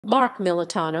Mark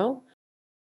Militano.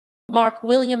 Mark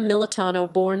William Militano,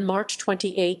 born March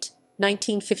 28,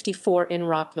 1954 in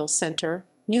Rockville Centre,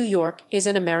 New York, is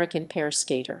an American pair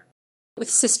skater.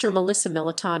 With sister Melissa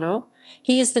Militano,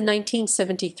 he is the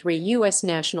 1973 U.S.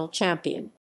 national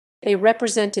champion. They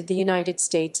represented the United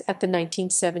States at the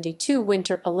 1972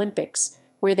 Winter Olympics,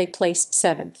 where they placed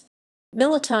seventh.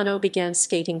 Militano began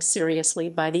skating seriously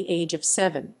by the age of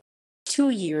 7. 2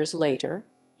 years later,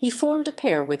 he formed a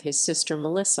pair with his sister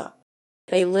Melissa.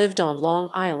 They lived on Long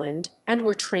Island and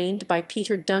were trained by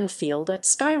Peter Dunfield at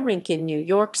Sky Rink in New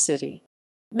York City.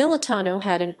 Militano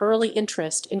had an early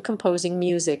interest in composing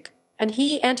music, and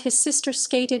he and his sister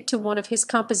skated to one of his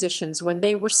compositions when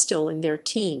they were still in their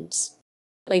teens.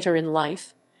 Later in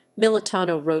life,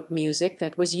 Militano wrote music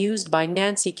that was used by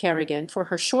Nancy Kerrigan for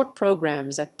her short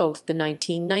programs at both the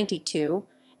 1992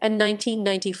 and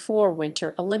 1994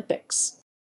 Winter Olympics.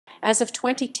 As of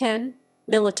 2010,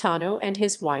 Militano and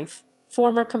his wife,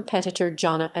 former competitor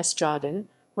Jana Sjodin,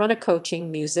 run a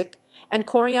coaching, music, and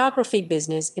choreography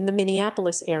business in the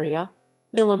Minneapolis area,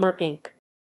 Milimar Inc.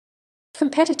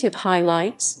 Competitive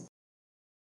highlights.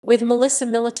 With Melissa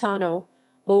Militano,